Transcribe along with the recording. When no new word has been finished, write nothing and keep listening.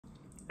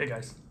Hey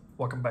guys,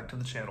 welcome back to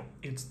the channel.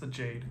 It's the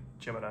Jade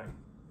Gemini.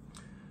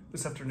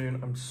 This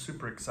afternoon, I'm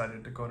super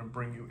excited to go ahead and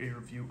bring you a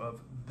review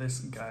of this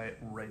guy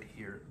right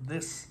here.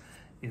 This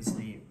is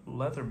the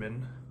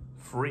Leatherman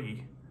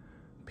Free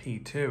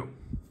P2.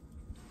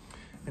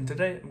 And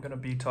today I'm going to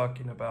be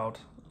talking about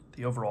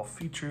the overall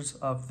features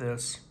of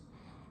this,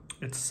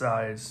 its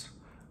size,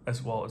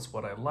 as well as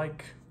what I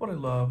like, what I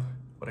love,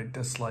 what I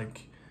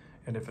dislike,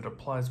 and if it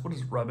applies, what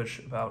is rubbish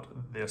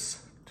about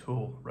this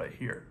tool right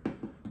here.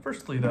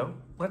 Firstly though,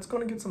 let's go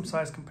and get some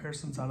size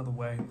comparisons out of the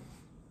way. I'm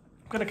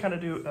going to kind of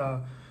do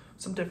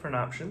some different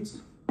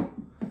options,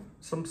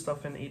 some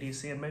stuff in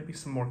EDC and maybe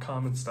some more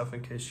common stuff in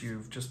case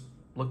you're just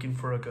looking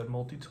for a good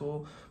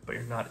multi-tool, but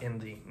you're not in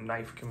the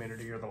knife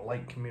community or the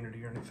light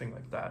community or anything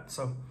like that.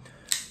 So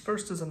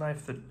first is a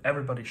knife that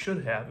everybody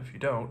should have if you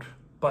don't,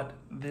 but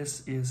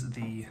this is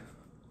the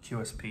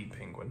QSP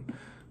Penguin.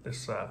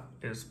 This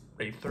is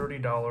a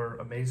 $30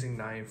 amazing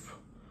knife.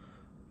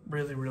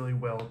 Really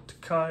well to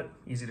cut,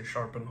 easy to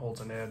sharpen, holds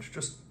an edge,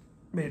 just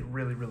made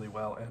really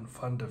well and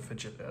fun to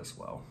fidget as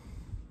well.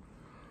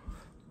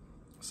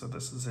 So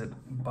this is it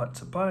butt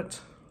to butt.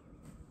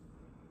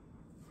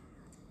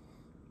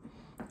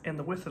 And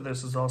the width of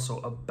this is also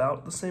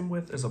about the same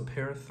width as a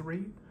pair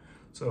 3.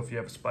 So if you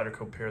have a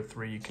Spyderco pair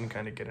 3, you can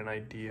kind of get an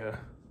idea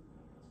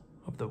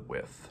of the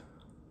width.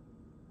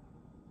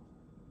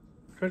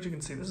 As you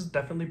can see, this is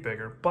definitely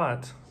bigger,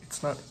 but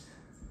it's not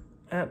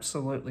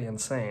absolutely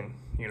insane,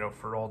 you know,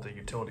 for all the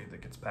utility that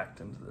gets packed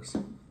into this.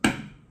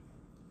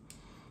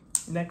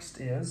 Next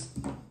is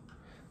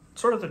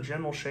sort of the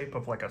general shape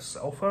of like a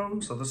cell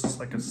phone. So this is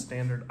like a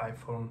standard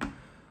iPhone,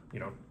 you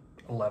know,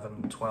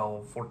 11,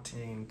 12,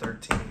 14,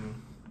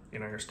 13, you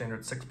know, your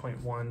standard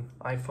 6.1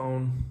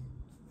 iPhone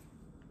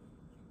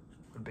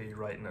would be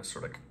right in a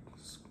sort of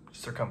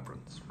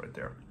circumference right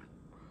there.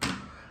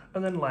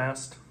 And then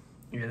last,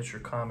 you get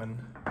your common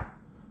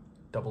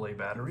AA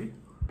battery.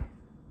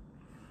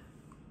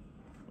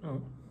 Oh.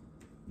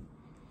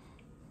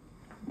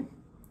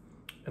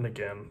 And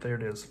again, there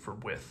it is for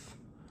width.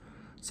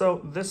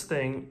 So this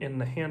thing in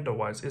the handle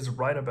wise is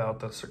right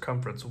about the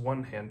circumference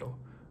one handle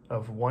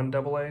of one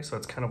AA, so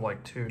it's kind of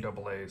like two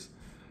AA's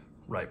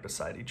right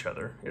beside each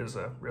other is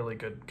a really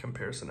good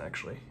comparison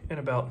actually. And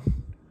about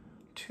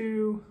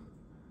 2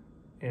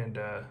 and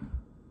a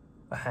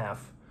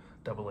half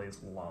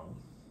AA's long.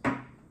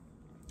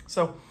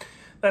 So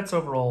that's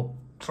overall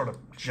sort of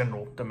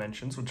general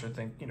dimensions, which I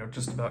think, you know,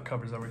 just about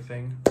covers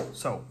everything.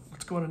 So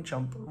let's go ahead and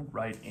jump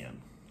right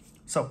in.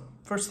 So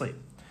firstly,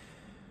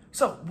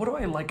 what do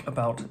I like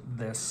about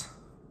this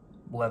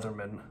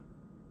Leatherman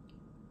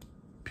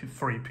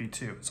Free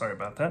P2? Sorry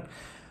about that.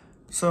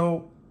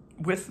 So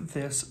with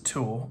this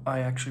tool,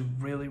 I actually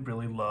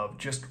really love,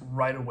 just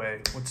right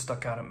away, what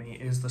stuck out at me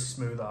is the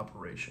smooth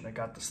operation. I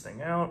got this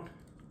thing out,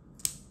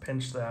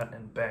 pinch that,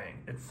 and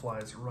bang, it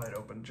flies right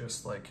open,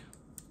 just like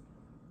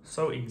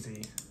so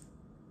easy.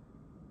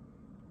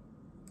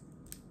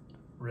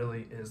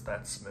 Really is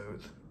that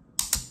smooth.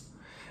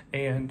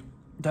 And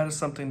that is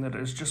something that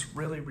is just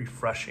really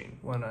refreshing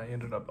when I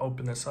ended up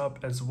opening this up,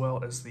 as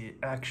well as the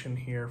action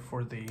here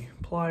for the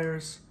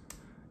pliers.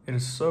 It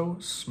is so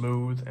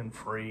smooth and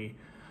free,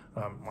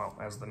 well,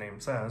 as the name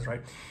says,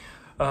 right?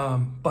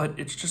 But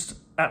it's just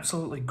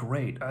absolutely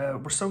great.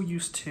 We're so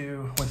used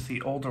to, with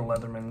the older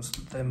Leathermans,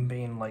 them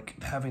being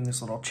like having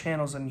these little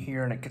channels in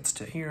here and it gets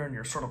to here and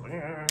you're sort of,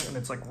 and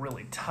it's like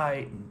really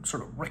tight and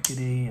sort of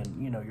rickety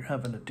and, you know, you're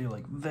having to do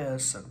like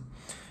this and,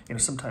 you know,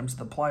 sometimes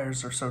the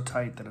pliers are so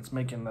tight that it's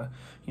making the,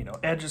 you know,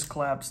 edges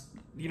collapse.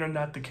 You know,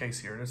 not the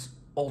case here. It's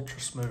ultra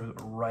smooth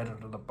right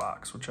out of the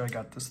box, which I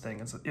got this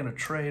thing as in a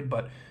trade,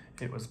 but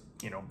it was,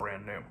 you know,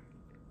 brand new.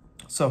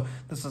 So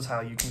this is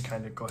how you can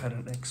kind of go ahead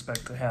and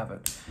expect to have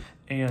it.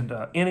 And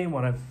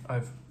anyone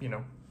I've you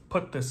know,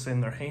 put this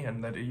in their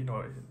hand that, you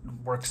know,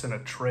 works in a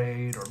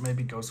trade or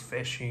maybe goes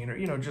fishing or,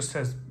 you know, just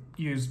has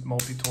used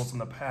multi-tools in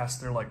the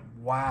past, they're like,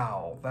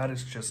 wow, that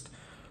is just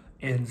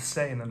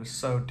insane and is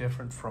so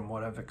different from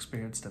what I've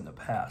experienced in the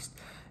past.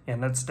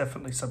 And that's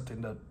definitely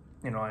something that,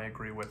 you know, I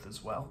agree with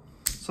as well.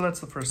 So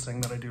that's the first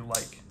thing that I do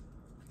like.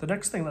 The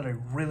next thing that I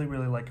really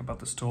like about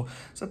this tool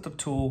is that the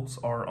tools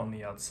are on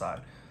the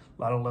outside.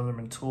 A lot of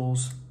Leatherman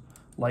tools,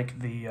 like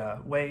the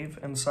Wave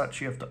and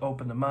such, you have to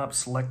open them up,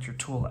 select your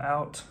tool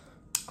out,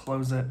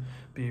 close it,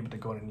 be able to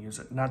go in and use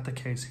it. Not the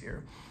case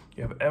here.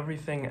 You have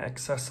everything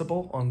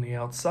accessible on the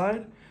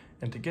outside,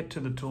 and to get to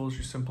the tools,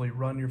 you simply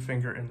run your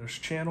finger in this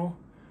channel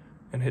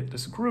and hit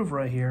this groove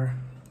right here,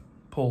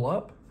 pull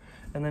up,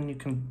 and then you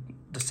can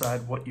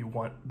decide what you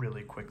want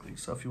really quickly.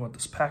 So if you want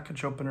this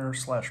package opener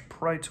 /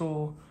 pry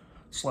tool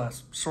 /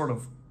 sort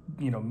of,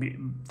 you know,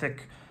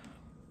 thick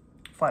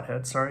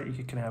flathead, sorry,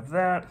 you can have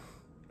that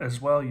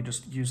as well. You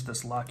just use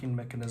this locking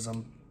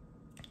mechanism,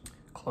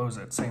 close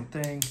it, same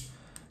thing.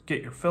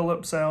 Get your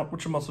Phillips out,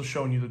 which I'm also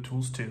showing you the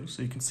tools too,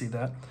 so you can see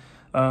that,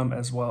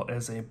 as well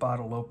as a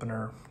bottle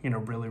opener, you know,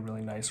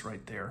 really nice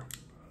right there.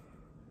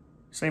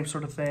 Same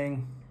sort of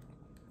thing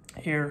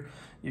here.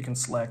 You can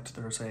select,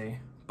 there's a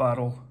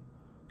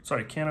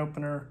can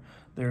opener,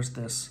 there's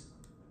this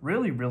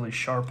really, really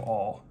sharp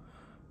awl.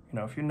 You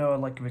know, if you know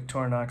like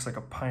Victorinox, like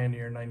a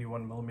Pioneer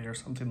 91mm,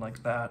 something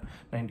like that,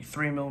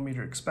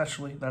 93mm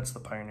especially, that's the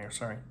Pioneer,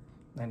 sorry.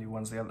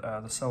 91's the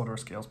Celador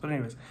scales. But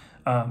anyways,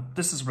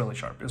 this is really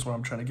sharp is what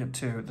I'm trying to get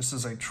to. This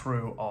is a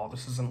true awl.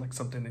 This isn't like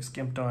something they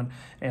skimped on.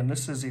 And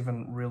this is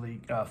even really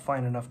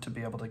fine enough to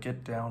be able to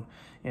get down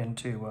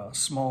into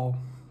small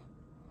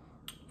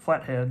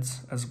flatheads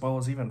as well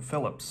as even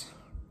Phillips.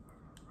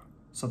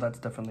 So that's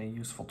definitely a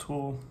useful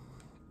tool.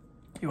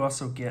 You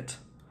also get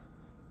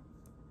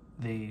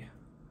the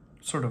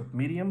sort of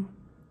medium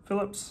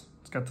Phillips.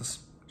 It's got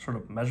this sort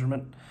of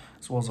measurement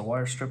as well as a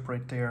wire strip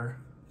right there.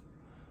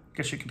 I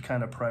guess you could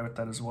kind of pry with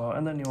that as well.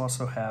 And then you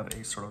also have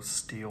a sort of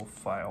steel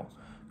file,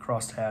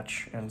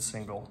 crosshatch and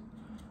single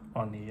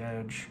on the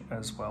edge,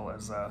 as well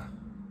as,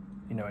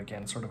 you know,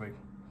 again, sort of a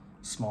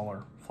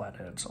smaller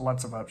flathead. So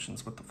lots of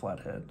options with the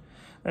flathead.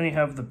 Then you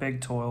have the big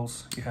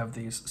tools. You have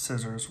these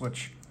scissors,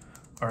 which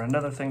are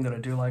another thing that I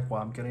do like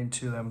while I'm getting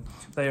to them.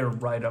 They are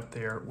right up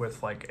there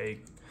with like a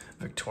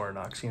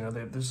Victorinox. You know,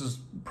 this is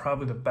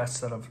probably the best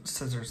set of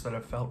scissors that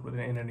I've felt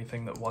in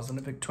anything that wasn't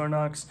a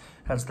Victorinox.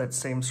 Has that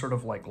same sort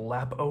of like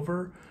lap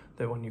over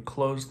that when you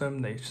close them,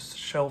 they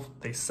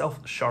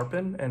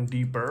self-sharpen and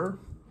deburr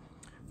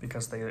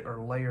because they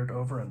are layered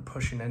over and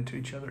pushing into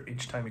each other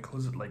each time you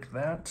close it like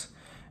that.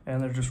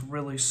 And they're just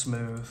really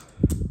smooth,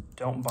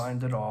 don't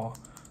bind at all,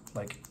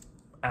 like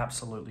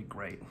absolutely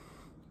great.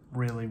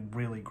 Really,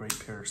 really great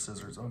pair of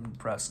scissors. I'm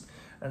impressed.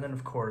 And then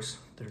of course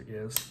there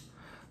is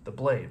the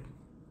blade,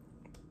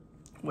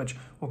 which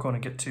we're going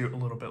to get to a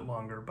little bit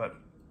longer, but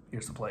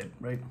here's the blade,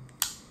 right?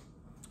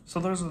 So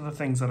those are the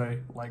things that I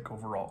like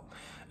overall.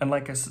 And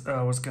like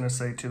I was going to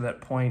say to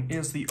that point,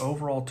 is the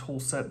overall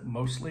tool set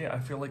mostly, I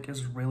feel like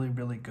is really,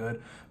 really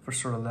good for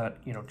sort of that,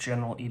 you know,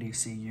 general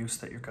EDC use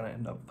that you're going to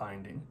end up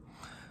finding.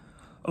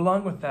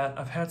 Along with that,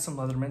 I've had some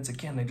Leathermans,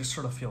 again, they just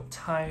sort of feel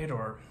tight,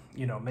 or,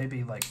 you know,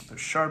 maybe like the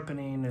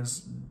sharpening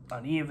is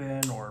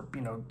uneven, or, you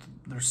know,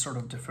 there's sort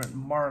of different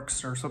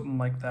marks or something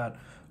like that.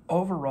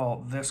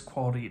 Overall, this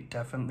quality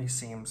definitely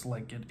seems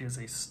like it is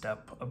a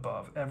step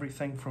above.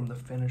 Everything from the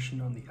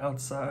finishing on the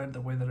outside, the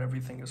way that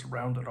everything is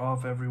rounded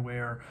off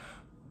everywhere,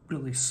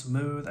 really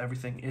smooth.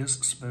 Everything is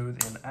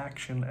smooth in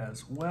action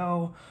as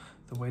well.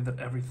 The way that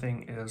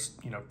everything is,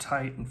 you know,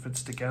 tight and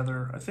fits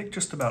together. I think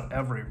just about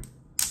every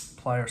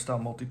plier style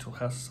multi-tool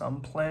has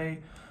some play,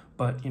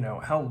 but you know,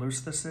 how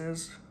loose this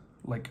is,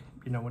 like,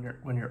 you know,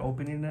 when you're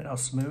opening it, how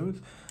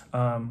smooth,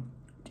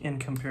 in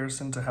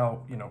comparison to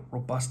how, you know,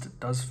 robust it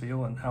does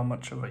feel and how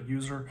much of a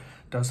user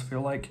does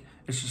feel like,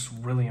 it's just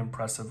really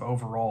impressive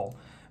overall.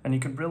 And you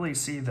can really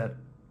see that,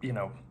 you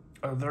know,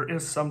 there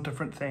is some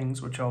different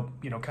things which I'll,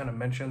 you know, kind of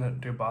mention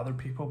that do bother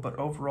people, but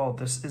overall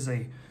this is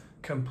a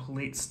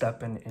complete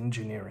step in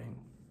engineering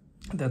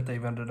that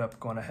they've ended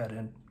up going ahead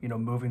and, you know,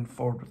 moving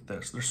forward with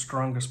this. Their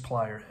strongest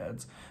plier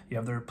heads. You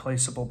have the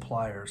replaceable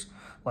pliers,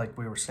 like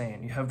we were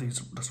saying. You have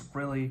this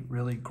really,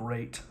 really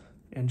great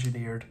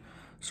engineered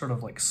sort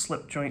of like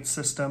slip joint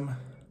system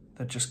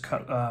that just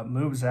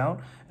moves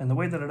out. And the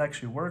way that it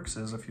actually works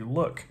is, if you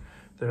look,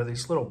 there are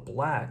these little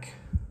black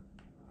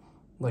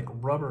like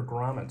rubber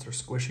grommets or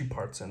squishy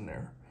parts in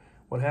there.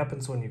 What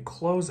happens when you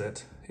close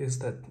it is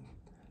that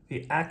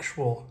the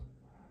actual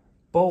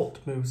bolt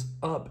moves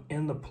up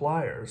in the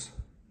pliers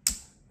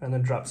and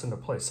then drops into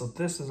place. So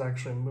this is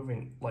actually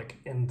moving like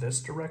in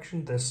this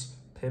direction, this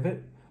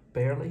pivot,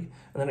 barely,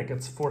 and then it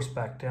gets forced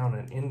back down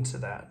and into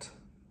that.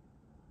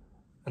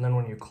 And then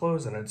when you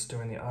close it, it's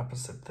doing the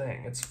opposite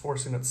thing. It's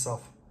forcing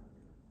itself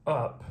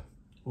up,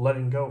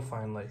 letting go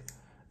finally,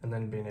 and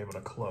then being able to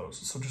close.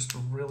 So just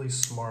really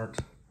smart.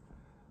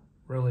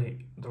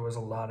 Really, there was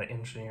a lot of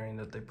engineering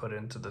that they put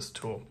into this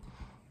tool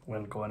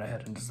when going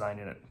ahead and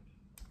designing it.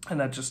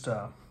 And that just,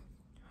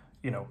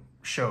 you know,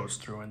 shows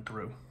through and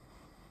through.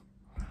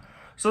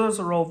 So those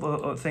are all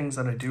the things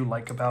that I do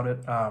like about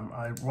it.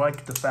 I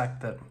like the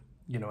fact that,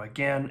 you know,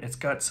 again, it's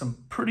got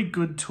some pretty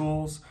good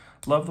tools.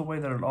 Love the way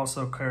that it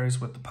also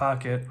carries with the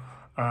pocket.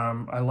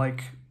 I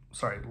like,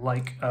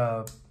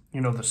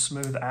 you know, the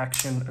smooth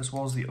action as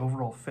well as the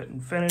overall fit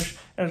and finish.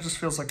 And it just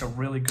feels like a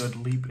really good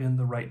leap in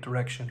the right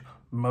direction,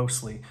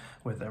 mostly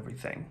with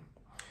everything.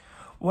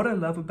 What I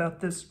love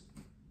about this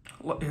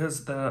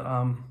is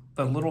the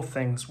little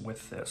things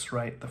with this,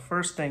 right? The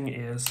first thing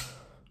is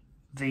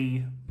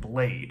the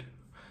blade.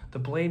 The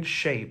blade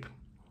shape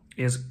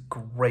is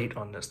great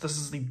on this. This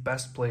is the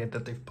best blade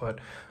that they've put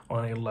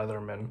on a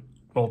Leatherman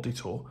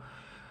multi-tool.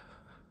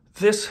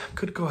 This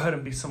could go ahead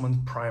and be someone's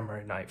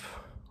primary knife.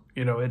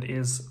 You know, it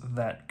is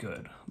that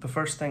good. The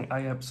first thing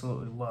I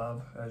absolutely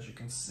love, as you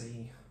can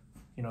see,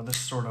 you know, this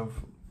sort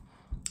of,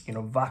 you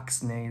know,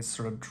 Voxnays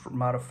sort of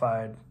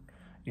modified,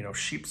 you know,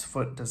 sheep's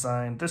foot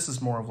design. This is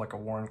more of like a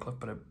Warncliffe,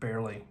 but it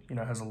barely, you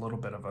know, has a little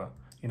bit of a,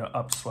 you know,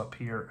 upswept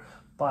here.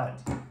 But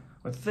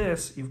with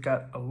this, you've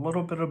got a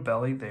little bit of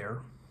belly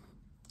there.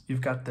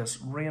 You've got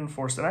this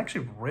reinforced and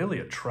actually really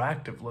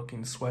attractive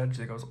looking swedge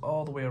that goes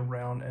all the way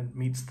around and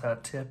meets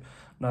that tip,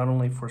 not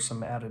only for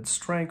some added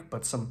strength,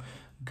 but some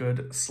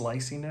good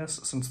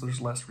sliciness, since there's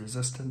less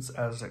resistance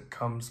as it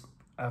comes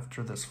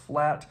after this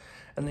flat.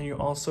 And then you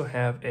also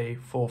have a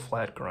full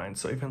flat grind.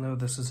 So even though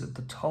this is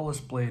the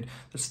tallest blade,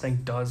 this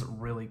thing does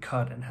really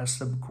cut and has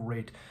some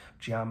great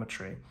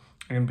geometry.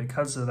 And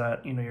because of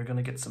that, you know, you're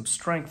gonna get some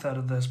strength out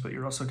of this, but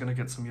you're also gonna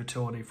get some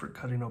utility for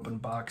cutting open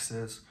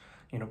boxes,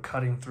 you know,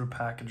 cutting through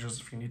packages.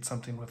 If you need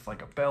something with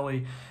like a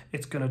belly,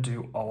 it's gonna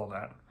do all of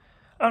that.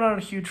 I'm not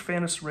a huge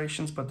fan of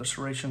serrations, but the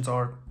serrations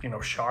are, you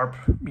know, sharp,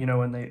 you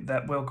know, and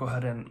that will go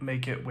ahead and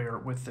make it where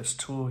with this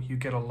tool, you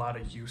get a lot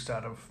of use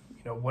out of,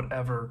 you know,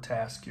 whatever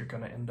task you're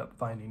going to end up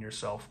finding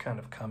yourself kind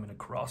of coming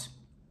across.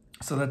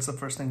 So that's the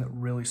first thing that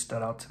really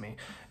stood out to me.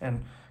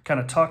 And kind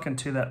of talking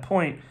to that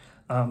point,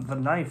 the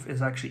knife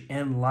is actually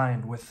in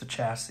line with the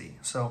chassis.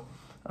 So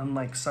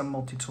unlike some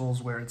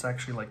multi-tools where it's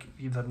actually like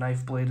the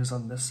knife blade is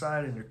on this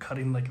side and you're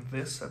cutting like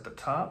this at the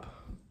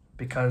top,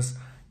 because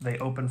they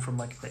open from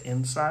like the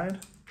inside,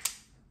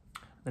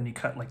 then you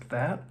cut like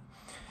that.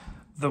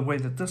 The way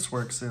that this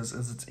works is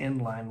it's in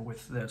line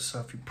with this. So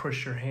if you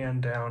push your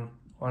hand down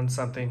on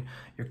something,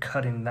 you're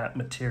cutting that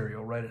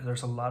material, right?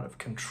 There's a lot of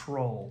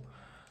control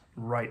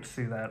right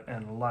through that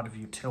and a lot of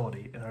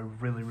utility, and I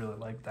really, really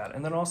like that.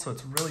 And then also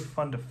it's really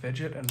fun to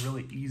fidget and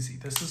really easy.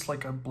 This is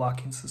like a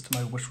blocking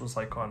system I wish was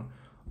like on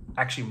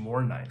actually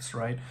more knives,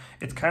 right?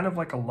 It's kind of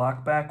like a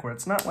lockback where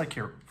it's not like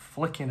you're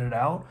flicking it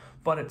out,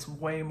 but it's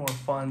way more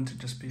fun to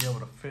just be able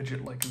to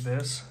fidget like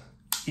this,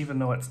 even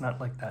though it's not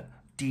like that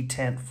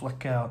detent,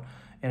 flick out,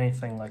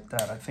 anything like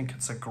that. I think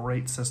it's a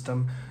great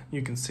system.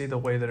 You can see the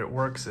way that it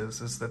works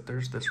is that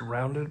there's this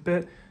rounded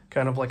bit,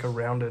 kind of like a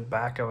rounded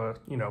back of a,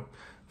 you know,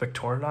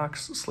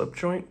 Victorinox slip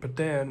joint, but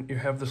then you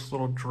have this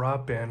little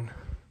drop in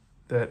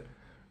that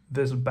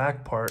this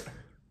back part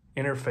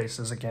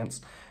interfaces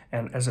against,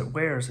 and as it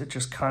wears, it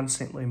just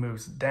constantly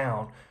moves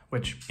down,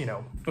 which, you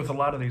know, with a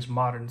lot of these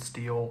modern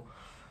steel,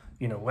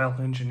 you know,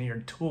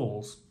 well-engineered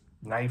tools,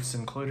 knives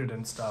included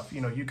and stuff, you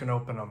know, you can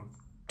open them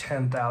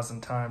 10,000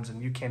 times and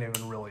you can't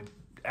even really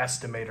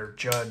estimate or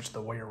judge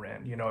the wear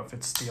in, you know, if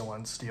it's steel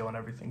on steel and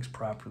everything's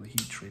properly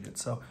heat treated.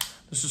 So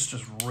this is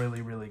just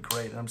really, really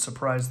great. And I'm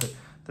surprised that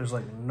there's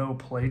like no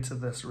play to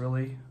this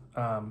really.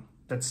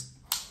 That's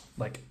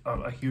like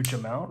a huge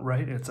amount,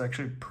 right? It's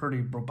actually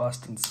pretty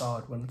robust and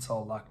solid when it's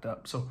all locked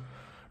up. So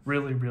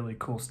really, really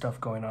cool stuff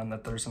going on,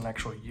 that there's an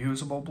actual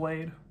usable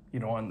blade, you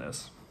know, on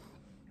this.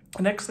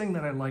 The next thing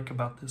that I like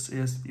about this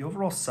is the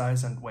overall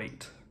size and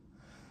weight.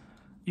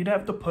 You'd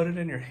have to put it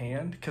in your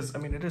hand because, I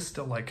mean, it is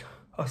still like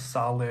a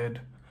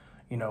solid,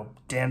 you know,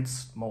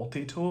 dense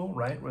multi-tool,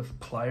 right? With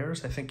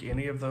pliers, I think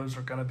any of those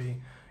are going to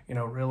be, you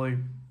know, really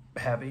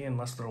heavy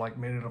unless they're like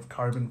made out of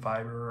carbon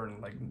fiber and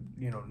like,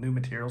 you know, new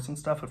materials and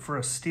stuff. But for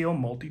a steel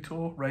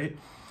multi-tool, right,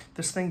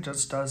 this thing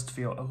just does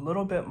feel a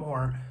little bit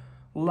more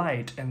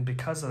light, and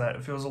because of that,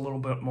 it feels a little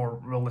bit more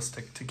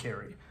realistic to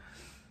carry.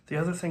 The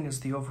other thing is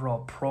the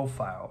overall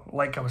profile.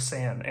 Like I was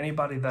saying,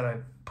 anybody that I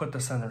put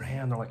this in their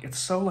hand, they're like, it's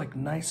so like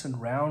nice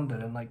and rounded,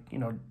 and like, you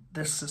know,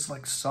 this is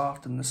like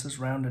soft and this is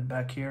rounded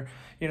back here.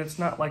 You know, it's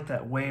not like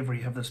that wave where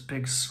you have this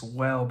big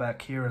swell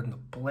back here and the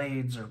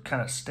blades are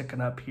kind of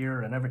sticking up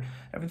here, and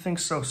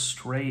everything's so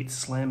straight,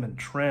 slim, and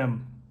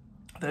trim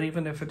that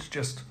even if it's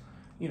just,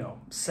 you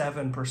know,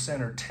 7%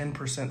 or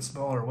 10%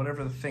 smaller,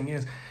 whatever the thing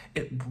is,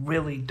 it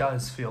really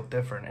does feel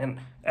different. And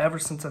ever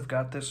since I've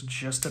got this,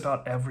 just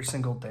about every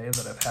single day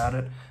that I've had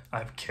it,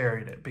 I've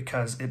carried it,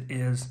 because it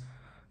is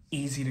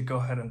easy to go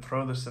ahead and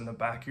throw this in the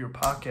back of your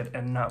pocket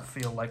and not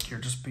feel like you're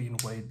just being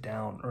weighed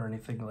down or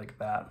anything like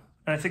that.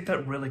 And I think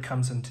that really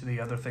comes into the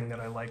other thing that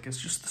I like, is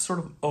just the sort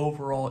of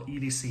overall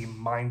EDC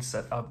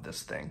mindset of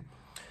this thing.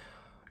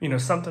 You know,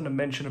 something to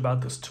mention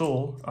about this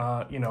tool,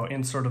 you know,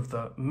 in sort of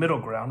the middle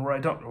ground where I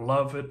don't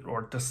love it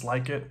or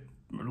dislike it,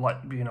 like,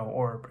 you know,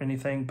 or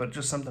anything, but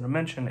just something to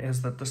mention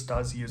is that this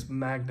does use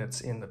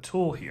magnets in the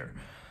tool here.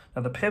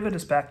 Now the pivot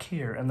is back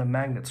here and the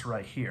magnet's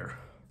right here.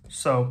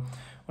 So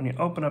when you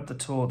open up the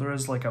tool, there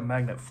is like a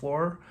magnet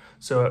floor.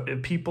 So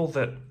if people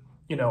that,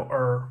 you know,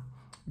 are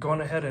going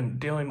ahead and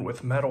dealing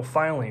with metal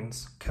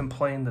filings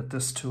complain that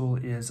this tool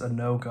is a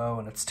no-go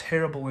and it's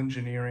terrible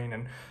engineering,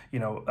 and, you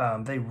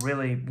know, they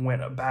really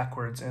went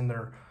backwards in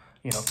their,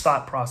 you know,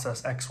 thought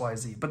process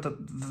XYZ. But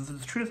the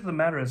truth of the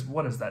matter is,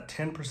 what is that?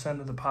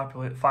 10% of the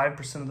population,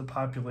 5% of the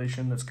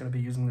population that's going to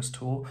be using this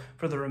tool.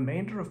 For the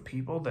remainder of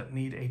people that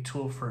need a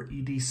tool for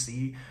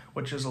EDC,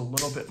 which is a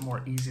little bit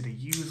more easy to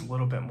use, a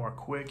little bit more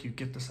quick. You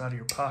get this out of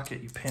your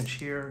pocket, you pinch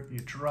here, you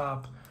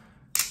drop,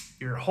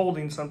 you're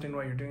holding something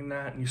while you're doing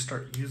that, and you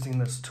start using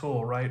this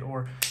tool, right?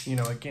 Or, you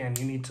know, again,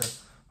 you need to,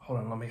 hold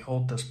on, let me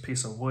hold this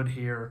piece of wood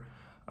here.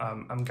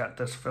 I've got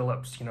this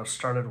Phillips, you know,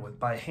 started with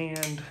by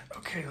hand.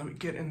 Okay, let me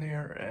get in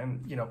there,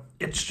 and, you know,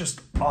 it's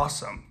just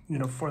awesome. You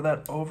know, for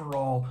that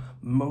overall,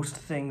 most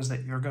things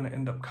that you're going to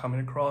end up coming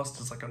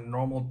across as like a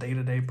normal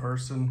day-to-day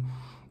person,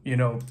 you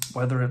know,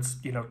 whether it's,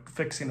 you know,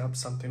 fixing up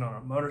something on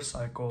a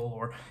motorcycle,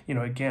 or, you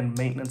know, again,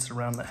 maintenance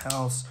around the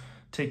house,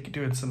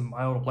 doing some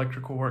mild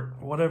electrical work,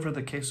 whatever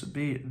the case would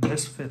be,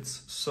 this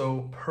fits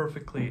so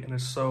perfectly and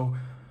is so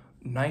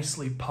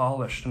nicely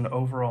polished and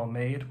overall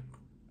made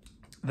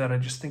that I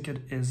just think it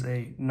is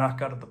a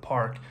knockout of the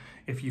park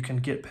if you can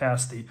get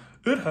past the,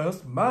 it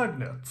has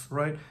magnets,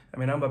 right? I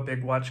mean, I'm a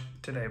big watch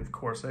today, of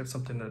course. I have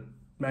something that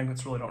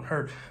magnets really don't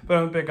hurt, but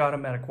I'm a big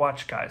automatic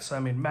watch guy. So, I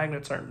mean,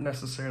 magnets aren't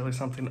necessarily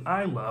something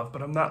I love,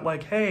 but I'm not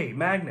like, hey,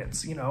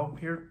 magnets, you know,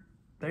 here,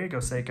 there you go,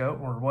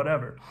 Seiko, or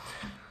whatever.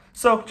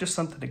 So, just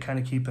something to kind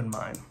of keep in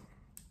mind.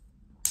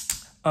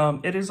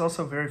 It is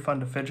also very fun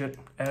to fidget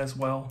as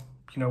well,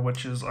 you know,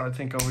 which is, I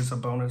think, always a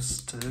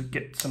bonus to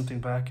get something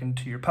back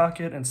into your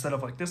pocket instead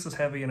of like, this is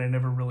heavy and I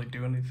never really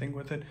do anything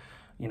with it.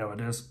 You know,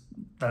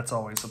 that's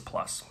always a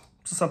plus.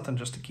 So something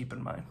just to keep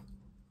in mind.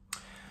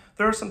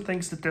 There are some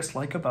things to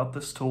dislike about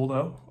this tool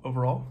though,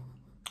 overall.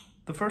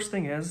 The first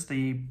thing is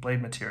the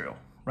blade material,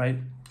 right?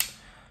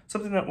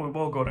 Something that we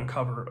will go ahead and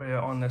cover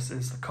on this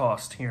is the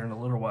cost here in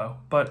a little while.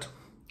 But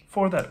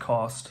for that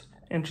cost,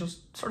 and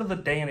just sort of the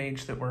day and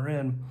age that we're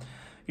in,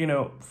 you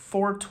know,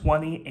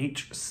 420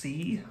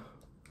 HC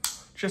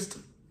just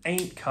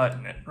ain't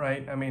cutting it,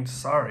 right? I mean,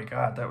 sorry,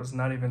 God, that was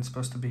not even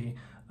supposed to be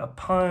a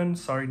pun.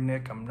 Sorry,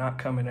 Nick, I'm not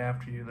coming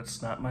after you.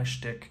 That's not my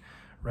shtick,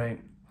 right?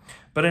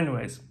 But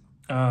anyways,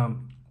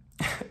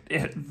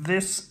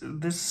 this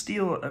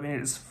steel, I mean,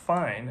 it's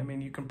fine. I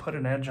mean, you can put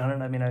an edge on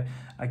it. I mean,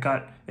 I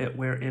got it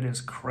where it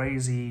is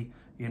crazy,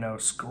 you know,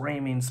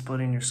 screaming,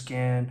 splitting your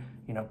skin,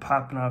 you know,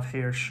 popping off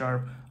hair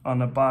sharp on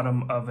the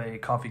bottom of a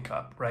coffee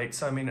cup, right?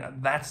 So, I mean,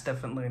 that's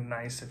definitely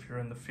nice if you're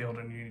in the field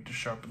and you need to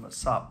sharpen the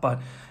saw, but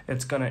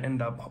it's going to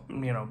end up,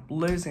 you know,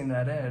 losing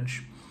that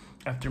edge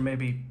after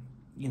maybe,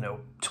 you know,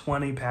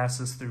 20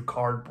 passes through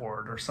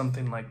cardboard or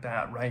something like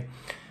that, right?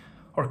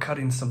 Or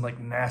cutting some like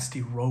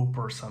nasty rope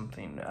or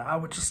something. I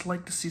would just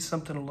like to see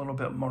something a little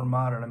bit more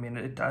modern. I mean,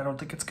 I don't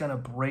think it's gonna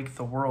break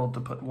the world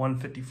to put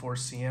 154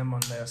 cm on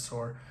this,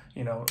 or,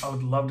 you know, I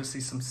would love to see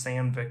some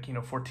Sandvik, you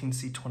know,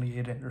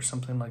 14C28 in or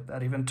something like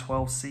that, even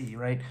 12C,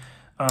 right?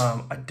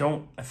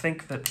 I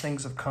think that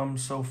things have come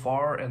so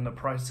far and the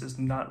price is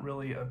not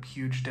really a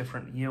huge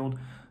different yield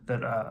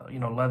that, you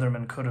know,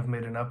 Leatherman could have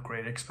made an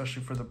upgrade,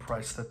 especially for the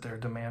price that they're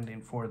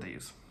demanding for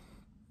these.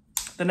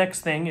 The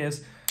next thing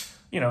is,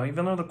 you know,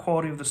 even though the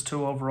quality of this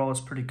tool overall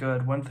is pretty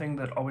good, one thing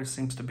that always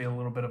seems to be a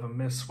little bit of a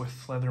miss with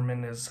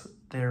Leatherman is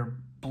their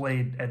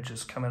blade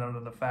edges coming out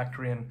of the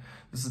factory, and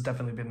this has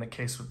definitely been the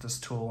case with this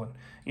tool. And,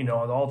 you know,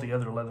 all the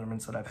other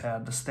Leathermans that I've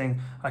had, this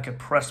thing, I could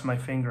press my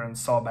finger and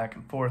saw back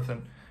and forth,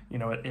 and, you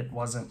know, it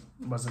wasn't,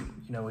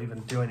 you know, even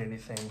doing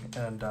anything.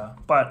 And,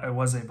 but I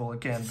was able,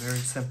 again, very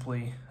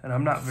simply, and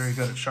I'm not very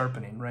good at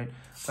sharpening, right?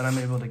 But I'm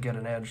able to get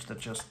an edge that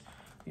just,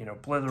 you know,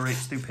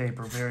 blitherates through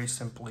paper very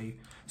simply.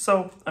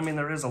 So, I mean,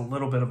 there is a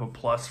little bit of a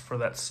plus for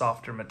that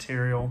softer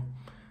material,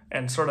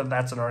 and sort of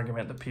that's an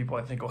argument that people,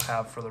 I think, will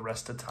have for the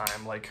rest of the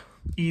time. Like,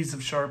 ease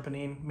of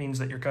sharpening means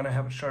that you're going to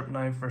have a sharp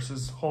knife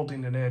versus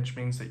holding an edge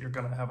means that you're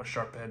going to have a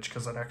sharp edge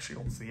because it actually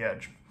holds the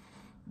edge,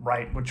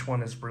 right? Which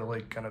one is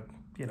really going to,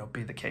 you know,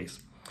 be the case?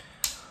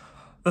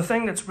 The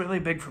thing that's really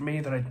big for me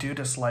that I do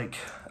dislike,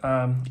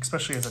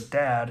 especially as a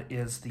dad,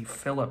 is the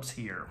Phillips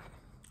here.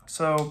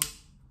 So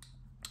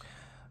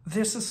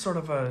this is sort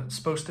of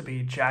supposed to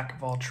be jack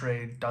of all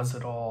trade, does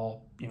it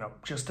all, you know,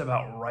 just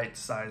about right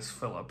size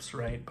Phillips,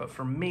 right? But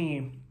for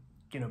me,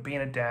 you know, being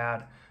a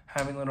dad,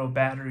 having little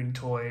battery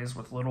toys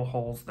with little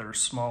holes that are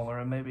smaller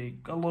and maybe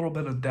a little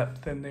bit of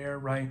depth in there,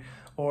 right?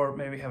 Or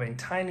maybe having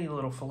tiny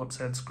little Phillips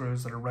head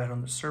screws that are right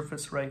on the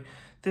surface, right?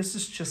 This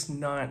is just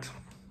not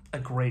a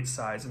great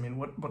size. I mean,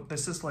 what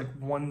this is like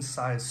one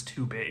size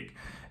too big.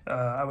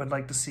 I would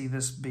like to see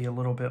this be a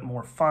little bit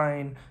more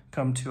fine,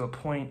 come to a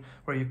point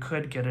where you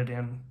could get it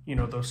in, you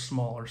know, those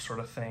smaller sort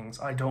of things.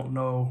 I don't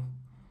know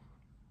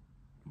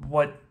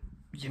what,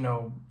 you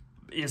know,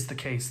 is the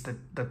case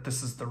that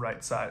this is the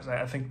right size.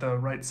 I think the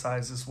right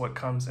size is what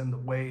comes in the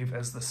Wave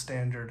as the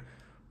standard,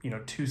 you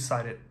know,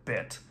 two-sided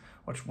bit,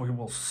 which we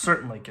will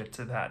certainly get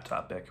to that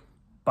topic.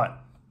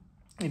 But,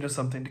 you know,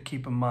 something to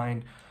keep in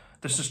mind.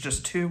 This is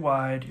just too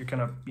wide. You're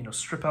gonna, you know,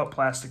 strip out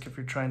plastic if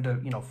you're trying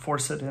to, you know,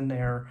 force it in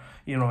there,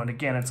 you know, and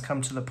again, it's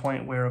come to the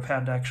point where I've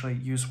had to actually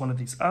use one of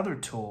these other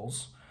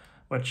tools,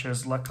 which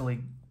has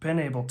luckily been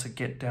able to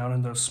get down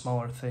in those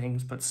smaller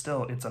things, but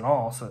still it's an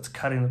awl, so it's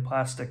cutting the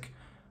plastic,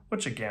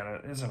 which again,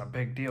 it isn't a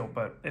big deal,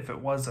 but if it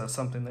was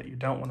something that you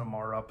don't want to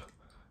mar up,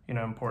 you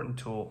know, important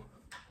tool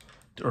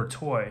or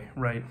toy,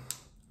 right?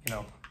 You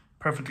know,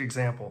 perfect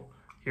example.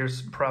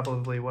 Here's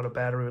probably what a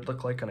battery would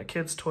look like on a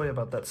kid's toy,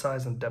 about that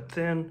size and depth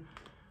in.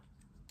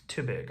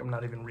 Too big, I'm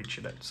not even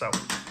reaching it. So,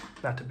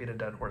 not to beat a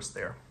dead horse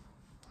there.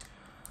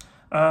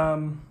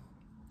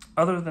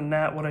 Other than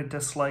that, what I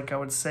dislike, I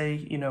would say,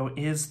 you know,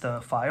 is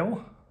the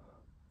file.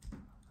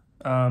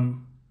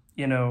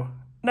 You know,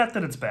 not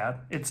that it's bad.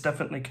 It's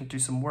definitely can do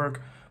some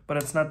work, but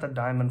it's not the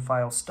diamond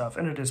file stuff,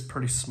 and it is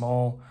pretty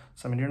small.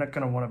 So, I mean, you're not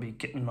going to want to be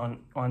getting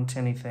onto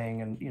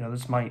anything, and, you know,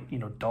 this might, you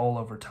know, dull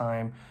over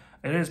time.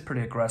 It is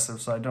pretty aggressive,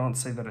 so I don't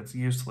say that it's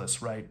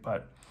useless, right?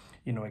 But,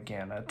 you know,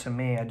 again, to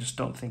me, I just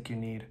don't think you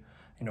need,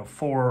 you know,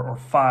 4 or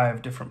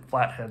 5 different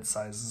flathead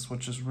sizes,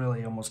 which is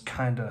really almost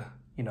kind of,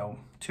 you know,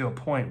 to a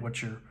point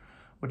what you're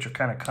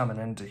kind of coming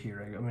into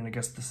here. I mean, I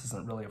guess this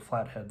isn't really a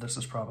flathead. This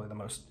is probably the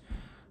most,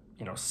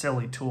 you know,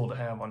 silly tool to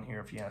have on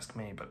here if you ask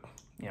me, but,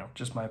 you know,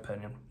 just my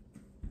opinion.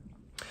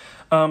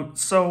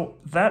 So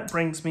that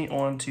brings me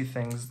on to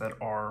things that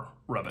are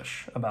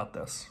rubbish about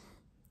this.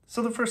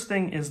 So the first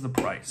thing is the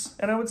price.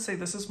 And I would say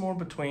this is more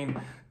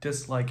between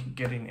dislike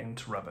getting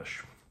into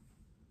rubbish.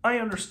 I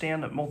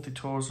understand that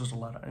multi-tools, there's a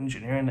lot of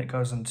engineering that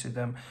goes into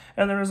them,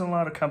 and there is a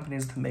lot of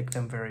companies that make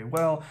them very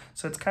well.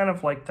 So it's kind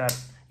of like that,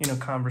 you know,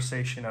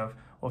 conversation of,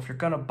 well, if you're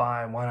going to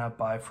buy, why not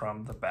buy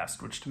from the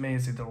best, which to me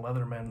is either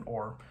Leatherman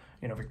or,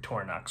 you know,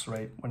 Victorinox,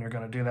 right? When you're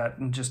going to do that,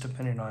 and just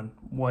depending on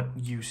what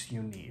use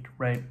you need,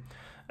 right?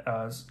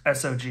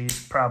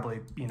 SOGs probably,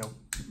 you know,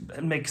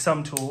 make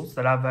some tools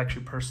that I've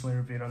actually personally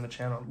reviewed on the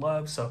channel and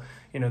love. So,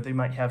 you know, they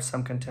might have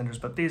some contenders,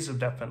 but these are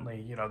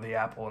definitely, you know, the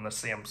Apple and the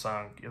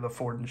Samsung, the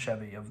Ford and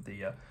Chevy of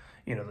the,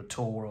 you know, the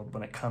tool world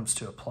when it comes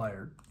to a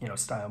plier, you know,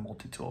 style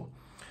multi-tool.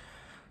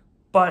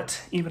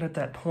 But even at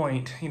that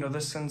point, you know,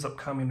 this ends up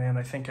coming in,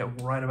 I think, at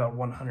right about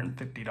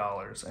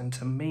 $150. And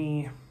to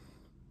me,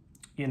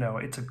 you know,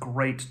 it's a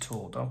great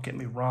tool, don't get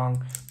me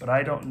wrong, but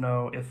I don't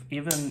know if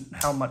even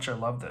how much I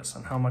love this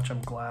and how much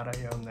I'm glad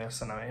I own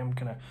this and I am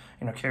gonna,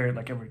 you know, carry it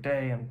like every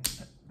day and,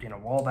 you know,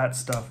 all that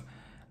stuff.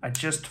 I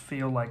just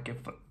feel like if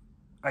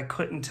I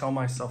couldn't tell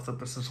myself that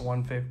this is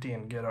 $150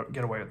 and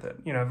get away with it.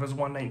 You know, if it was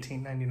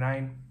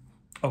 $119.99,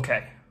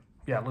 okay,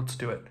 yeah, let's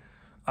do it.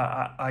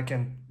 I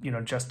can, you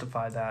know,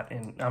 justify that,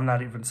 and I'm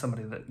not even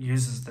somebody that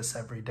uses this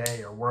every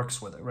day or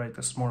works with it, right?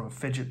 This is more of a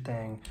fidget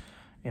thing,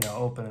 you know,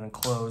 open and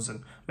close,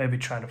 and maybe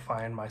trying to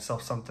find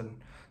myself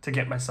something to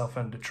get myself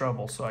into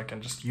trouble so I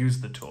can just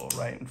use the tool,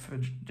 right,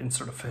 and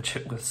sort of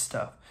fidget with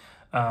stuff.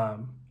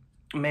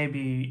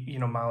 Maybe, you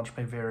know, mileage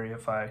may vary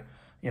if I,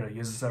 you know,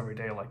 use this every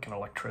day like an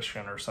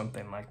electrician or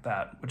something like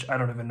that, which I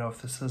don't even know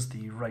if this is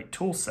the right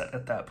tool set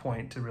at that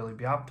point to really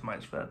be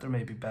optimized for that. There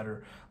may be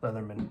better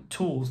Leatherman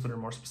tools that are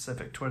more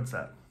specific towards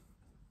that.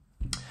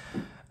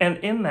 And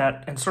in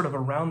that, and sort of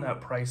around that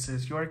price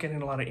is, you are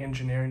getting a lot of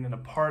engineering into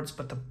parts,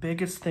 but the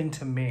biggest thing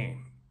to me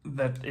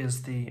that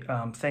is the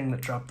thing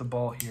that dropped the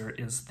ball here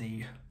is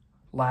the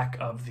lack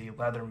of the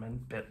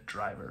Leatherman bit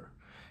driver.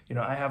 You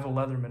know, I have a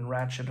Leatherman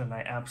ratchet and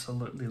I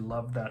absolutely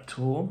love that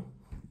tool.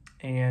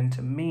 And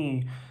to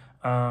me,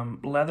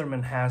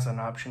 Leatherman has an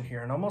option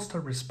here and almost a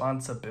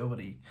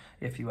responsibility,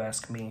 if you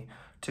ask me,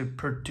 to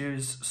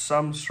produce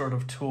some sort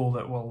of tool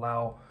that will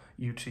allow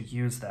you to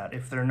use that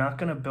if they're not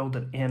going to build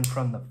it in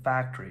from the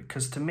factory.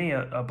 Because to me,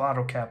 a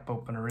bottle cap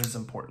opener is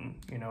important.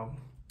 You know,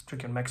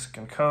 drinking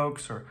Mexican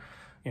Cokes or,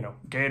 you know,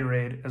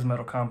 Gatorade, as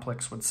Metal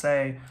Complex would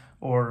say,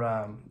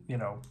 or, you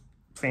know,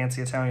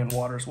 fancy Italian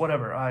waters,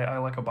 whatever. I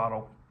like a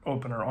bottle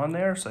opener on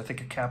there, so I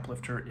think a cap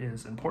lifter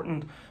is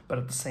important. But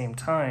at the same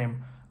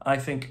time, I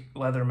think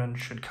Leatherman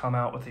should come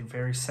out with a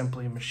very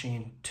simply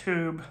machined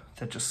tube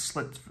that just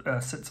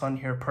sits on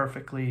here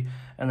perfectly,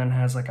 and then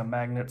has like a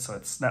magnet so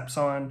it snaps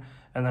on,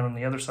 and then on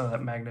the other side of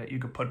that magnet you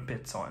could put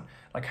bits on.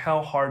 Like,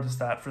 how hard is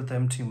that for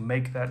them to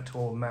make that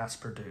tool mass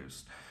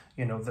produced?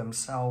 You know,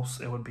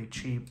 themselves, it would be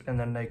cheap, and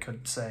then they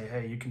could say,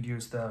 hey, you can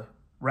use the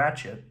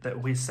ratchet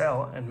that we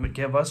sell and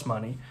give us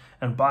money,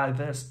 and buy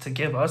this to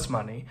give us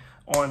money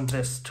on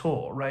this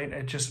tool, right?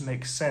 It just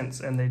makes sense.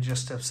 And they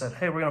just have said,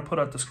 hey, we're going to put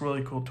out this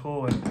really cool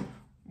tool, and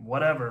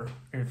whatever,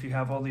 if you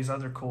have all these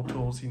other cool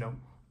tools, you know,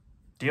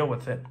 deal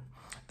with it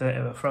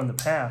from the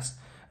past.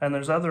 And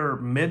there's other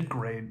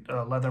mid-grade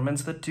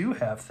Leathermans that do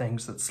have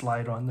things that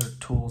slide on their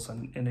tools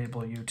and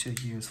enable you to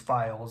use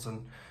files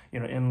and, you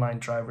know, inline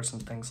drivers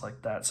and things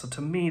like that. So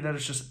to me, that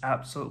is just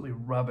absolutely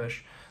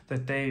rubbish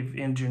that they've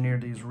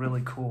engineered these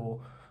really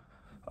cool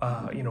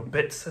you know,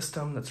 bit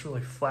system that's really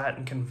flat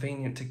and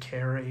convenient to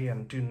carry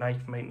and do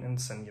knife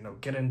maintenance and, you know,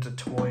 get into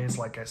toys,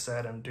 like I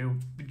said,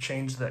 and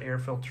change the air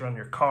filter on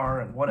your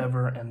car and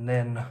whatever. And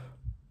then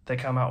they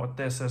come out with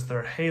this as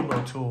their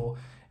halo tool,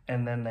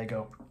 and then they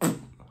go,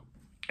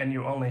 and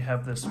you only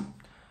have this,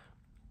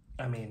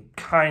 I mean,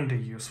 kind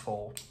of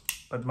useful,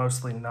 but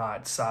mostly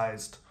not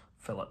sized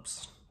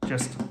Phillips.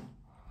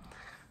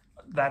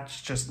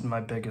 That's just my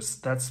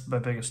biggest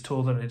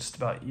tool that I just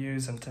about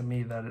use. And to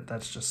me,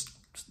 that's just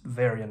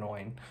very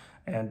annoying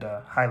and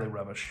highly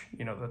rubbish,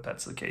 you know,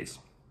 that's the case.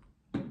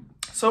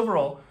 So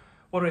overall,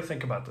 what do I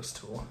think about this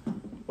tool?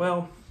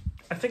 Well,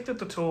 I think that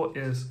the tool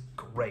is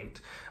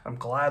great. I'm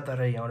glad that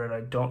I own it.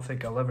 I don't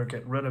think I'll ever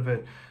get rid of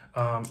it.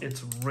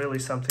 It's really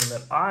something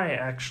that I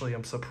actually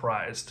am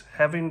surprised.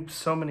 Having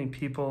so many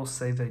people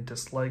say they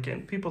dislike it,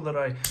 and people that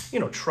I, you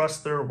know,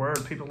 trust their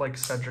word, people like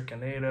Cedric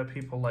and Ada,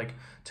 people like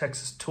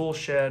Texas Tool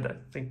Shed, I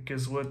think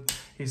is what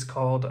he's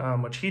called,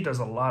 which he does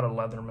a lot of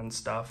Leatherman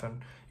stuff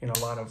and, you know, a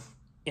lot of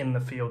in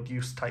the field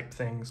use type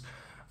things.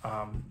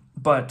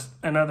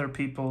 And other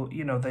people,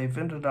 you know, they've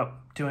ended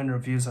up doing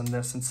reviews on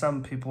this, and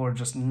some people are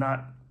just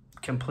not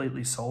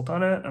completely sold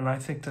on it. And I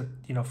think that,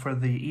 you know, for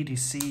the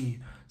EDC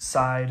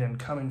side and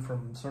coming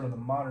from sort of the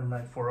modern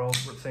knife world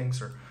where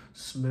things are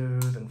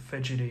smooth and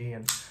fidgety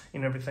and, you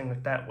know, everything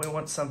like that, we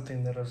want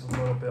something that is a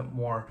little bit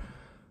more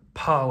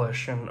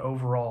polish and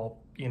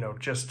overall, you know,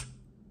 just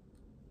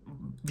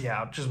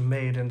yeah, just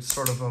made in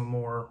sort of a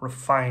more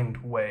refined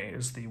way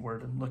is the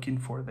word I'm looking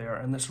for there.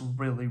 And this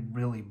really,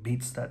 really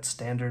beats that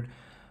standard.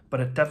 But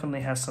it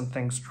definitely has some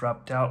things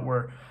dropped out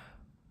where,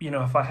 you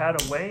know, if I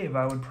had a wave,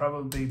 I would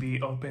probably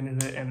be opening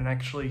it and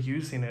actually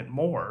using it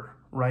more,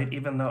 right?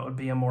 Even though it would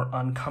be a more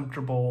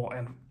uncomfortable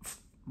and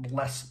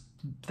less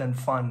than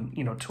fun,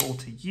 you know, tool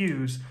to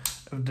use,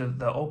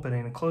 the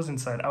opening and closing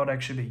side, I would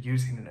actually be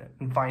using it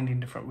and finding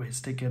different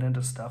ways to get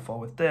into stuff. While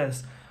with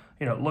this,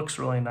 you know, it looks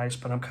really nice,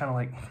 but I'm kind of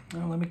like,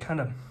 oh, let me kind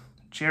of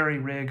jerry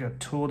rig a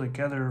tool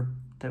together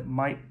that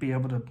might be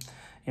able to,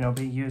 you know,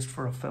 be used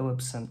for a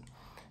Phillips. And,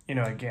 you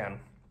know, again,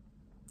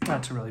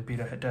 not to really beat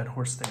a dead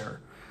horse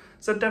there.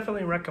 So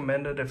definitely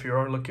recommend it if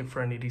you're looking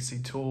for an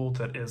EDC tool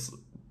that is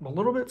a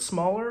little bit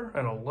smaller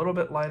and a little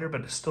bit lighter,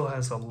 but it still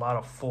has a lot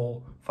of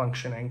full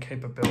function and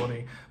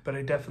capability. But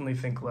I definitely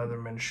think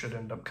Leatherman should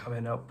end up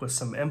coming up with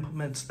some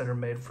implements that are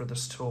made for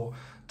this tool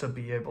to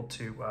be able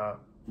to,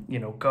 you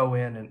know, go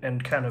in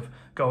and kind of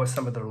go with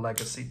some of their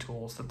legacy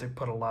tools that they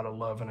put a lot of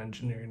love and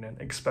engineering in,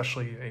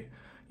 especially a,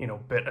 you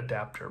know, bit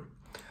adapter.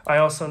 I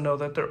also know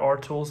that there are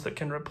tools that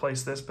can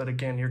replace this, but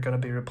again, you're going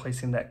to be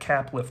replacing that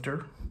cap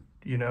lifter,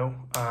 you know,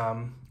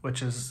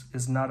 which is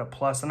not a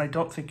plus. And I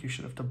don't think you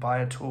should have to buy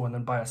a tool and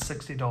then buy a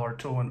 $60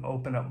 tool and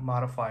open up,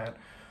 modify it.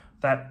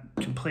 That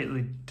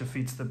completely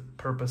defeats the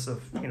purpose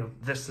of, you know,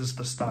 this is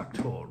the stock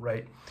tool,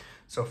 right?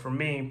 So for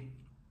me,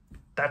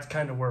 that's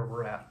kind of where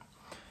we're at.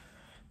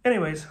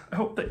 Anyways, I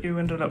hope that you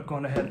ended up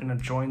going ahead and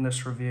enjoying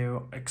this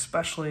review.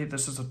 Especially,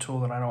 this is a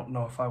tool that I don't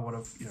know if I would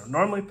have, you know,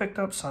 normally picked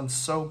up. So I'm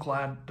so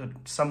glad that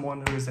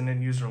someone who is an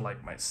end user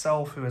like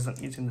myself, who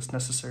isn't using this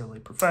necessarily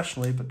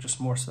professionally, but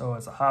just more so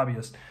as a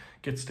hobbyist,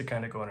 gets to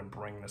kind of go ahead and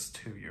bring this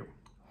to you.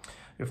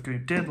 If you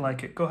did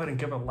like it, go ahead and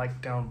give a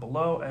like down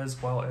below,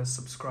 as well as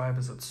subscribe,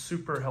 as it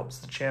super helps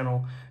the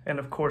channel. And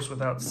of course,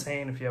 without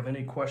saying, if you have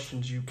any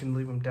questions, you can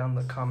leave them down in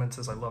the comments,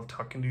 as I love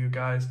talking to you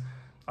guys.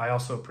 I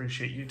also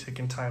appreciate you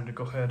taking time to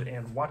go ahead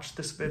and watch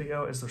this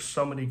video, as there's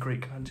so many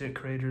great content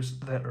creators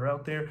that are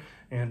out there,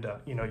 and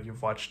you know,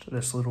 you've watched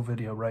this little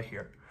video right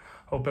here.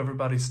 Hope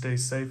everybody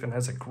stays safe and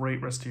has a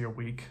great rest of your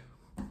week.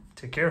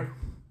 Take care.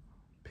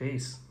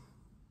 Peace.